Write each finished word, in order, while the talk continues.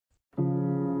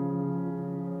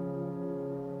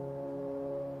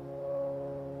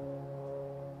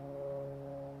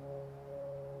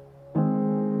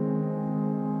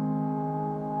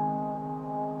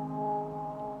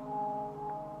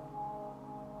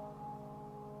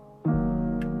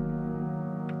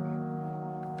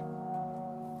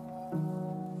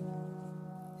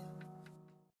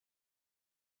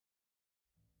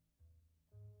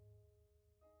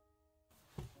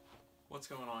What's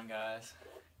going on, guys?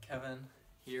 Kevin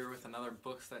here with another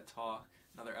Books That Talk,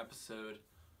 another episode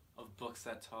of Books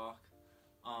That Talk.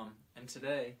 And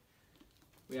today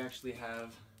we actually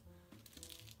have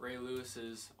Ray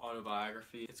Lewis's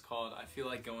autobiography. It's called I Feel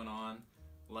Like Going On,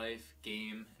 Life,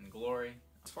 Game, and Glory.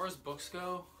 As far as books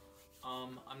go,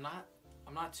 I'm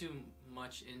not too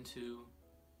much into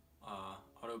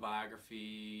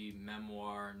autobiography,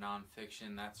 memoir,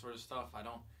 nonfiction, that sort of stuff. I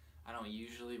don't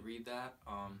usually read that.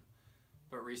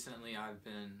 But recently I've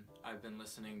been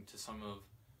listening to some of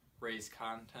Ray's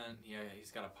content. He's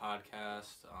got a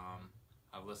podcast.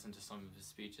 I've listened to some of his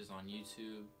speeches on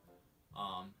YouTube.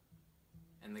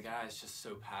 And the guy is just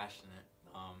so passionate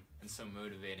and so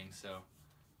motivating. So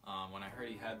when I heard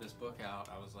he had this book out,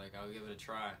 I was like, I'll give it a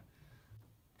try.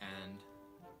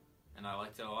 And I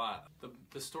liked it a lot.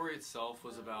 The story itself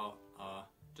was about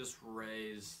just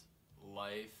Ray's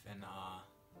life and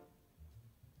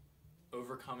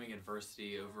overcoming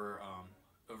adversity,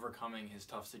 overcoming his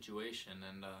tough situation,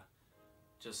 and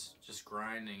just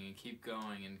grinding and keep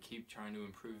going and keep trying to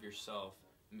improve yourself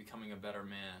and becoming a better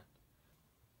man.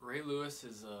 Ray Lewis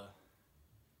is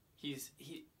he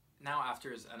now,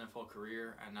 after his NFL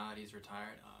career and now that he's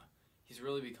retired, he's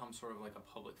really become sort of like a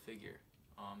public figure,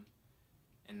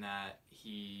 in that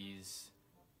he's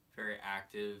very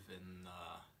active and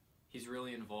he's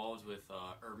really involved with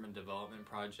urban development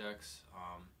projects.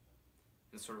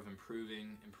 And sort of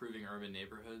improving urban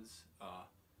neighborhoods.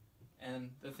 And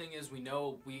the thing is, we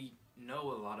know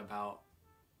a lot about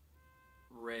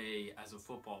Ray as a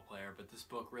football player, but this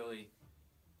book really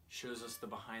shows us the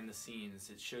behind the scenes.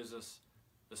 It shows us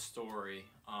the story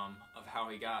of how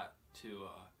he got to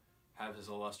have his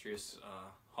illustrious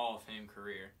Hall of Fame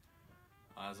career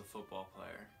as a football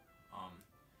player.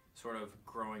 Sort of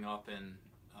growing up in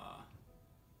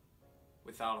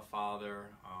without a father,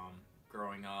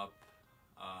 growing up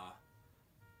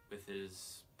with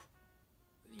his,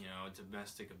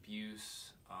 domestic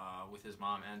abuse with his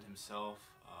mom and himself,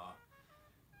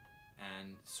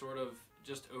 and sort of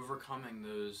just overcoming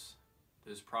those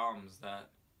problems that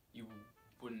you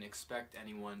wouldn't expect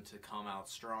anyone to come out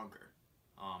stronger,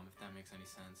 if that makes any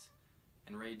sense.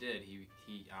 And Ray did. He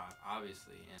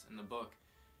obviously, and in the book,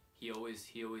 he always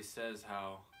says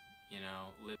how,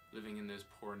 living in those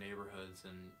poor neighborhoods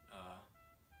in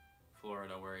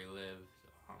Florida where he lived.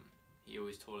 He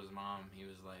always told his mom, he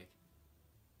was like,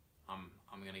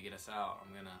 I'm gonna get us out.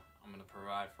 I'm gonna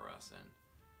provide for us. And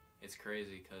it's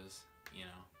crazy because,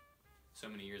 so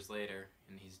many years later,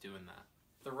 and he's doing that.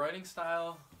 The writing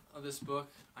style of this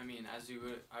book, I mean,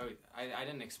 I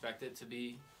didn't expect it to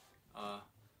be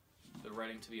the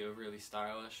writing to be overly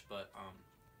stylish, but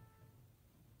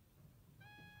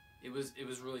it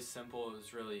was really simple. It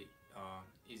was really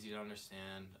easy to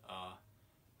understand,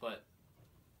 but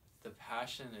the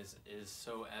passion is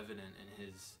so evident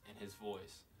in his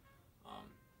voice.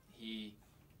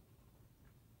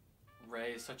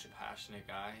 Ray is such a passionate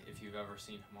guy. If you've ever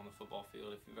seen him on the football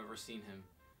field, if you've ever seen him,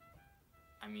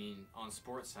 on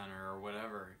SportsCenter or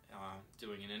whatever,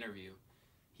 doing an interview,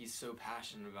 he's so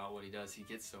passionate about what he does. He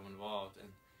gets so involved,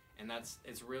 and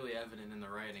it's really evident in the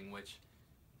writing, which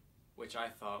I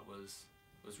thought was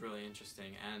really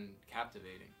interesting and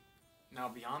captivating. Now,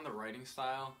 beyond the writing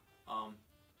style,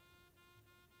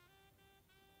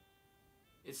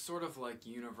 it's sort of like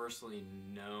universally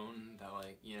known that,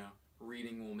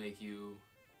 reading will make you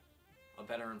a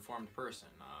better informed person.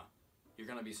 You're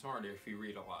gonna be smarter if you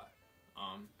read a lot.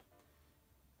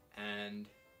 And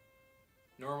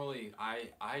normally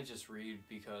I just read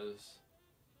because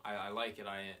I like it.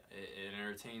 It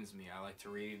entertains me. I like to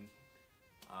read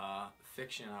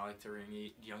fiction. I like to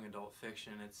read young adult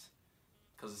fiction. It's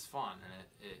because it's fun,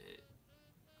 and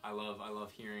I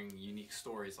love hearing unique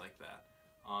stories like that.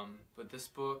 But this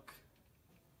book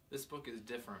is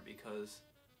different because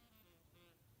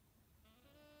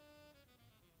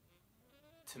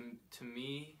to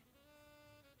me,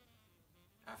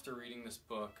 after reading this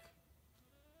book,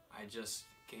 I just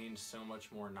gained so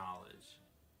much more knowledge.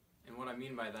 And what I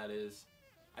mean by that is,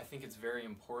 I think it's very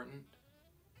important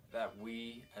that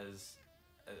we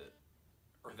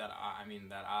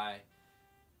that I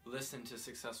listen to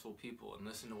successful people and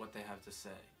listen to what they have to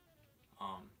say.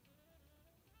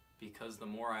 Because the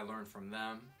more I learn from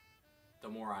them, the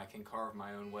more I can carve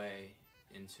my own way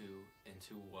into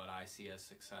what I see as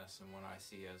success and what I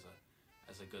see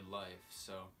as a good life.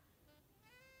 So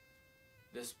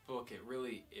this book, it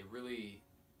really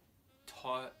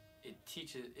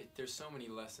teaches. There's so many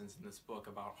lessons in this book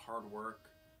about hard work,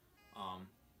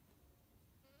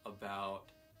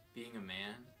 about being a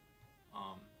man,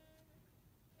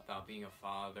 about being a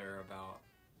father, about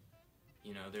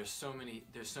You know, there's so many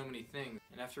things.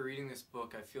 And after reading this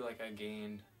book, I feel like I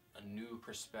gained a new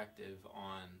perspective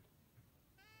on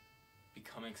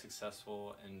becoming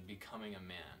successful and becoming a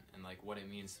man, and like what it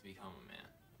means to become a man.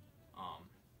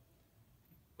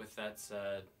 With that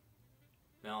said,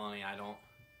 Melanie, I don't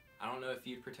know if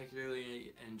you'd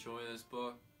particularly enjoy this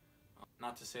book.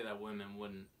 Not to say that women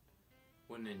wouldn't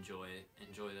enjoy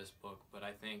this book, but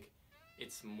I think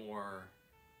it's more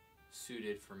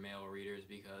suited for male readers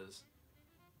because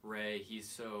Ray, he's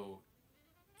so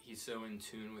in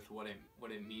tune with what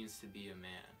it means to be a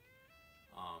man,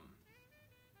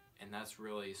 and that's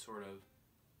really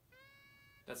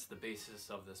that's the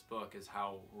basis of this book, is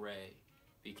how Ray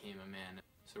became a man.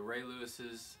 So Ray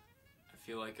Lewis's I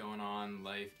Feel Like Going On,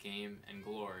 Life, Game, and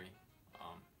Glory.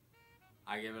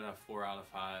 I give it a 4 out of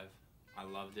 5. I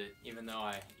loved it, even though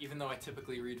I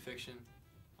typically read fiction.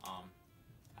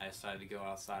 I decided to go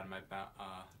outside my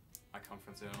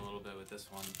comfort zone a little bit with this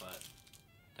one, but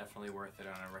definitely worth it,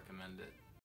 and I recommend it.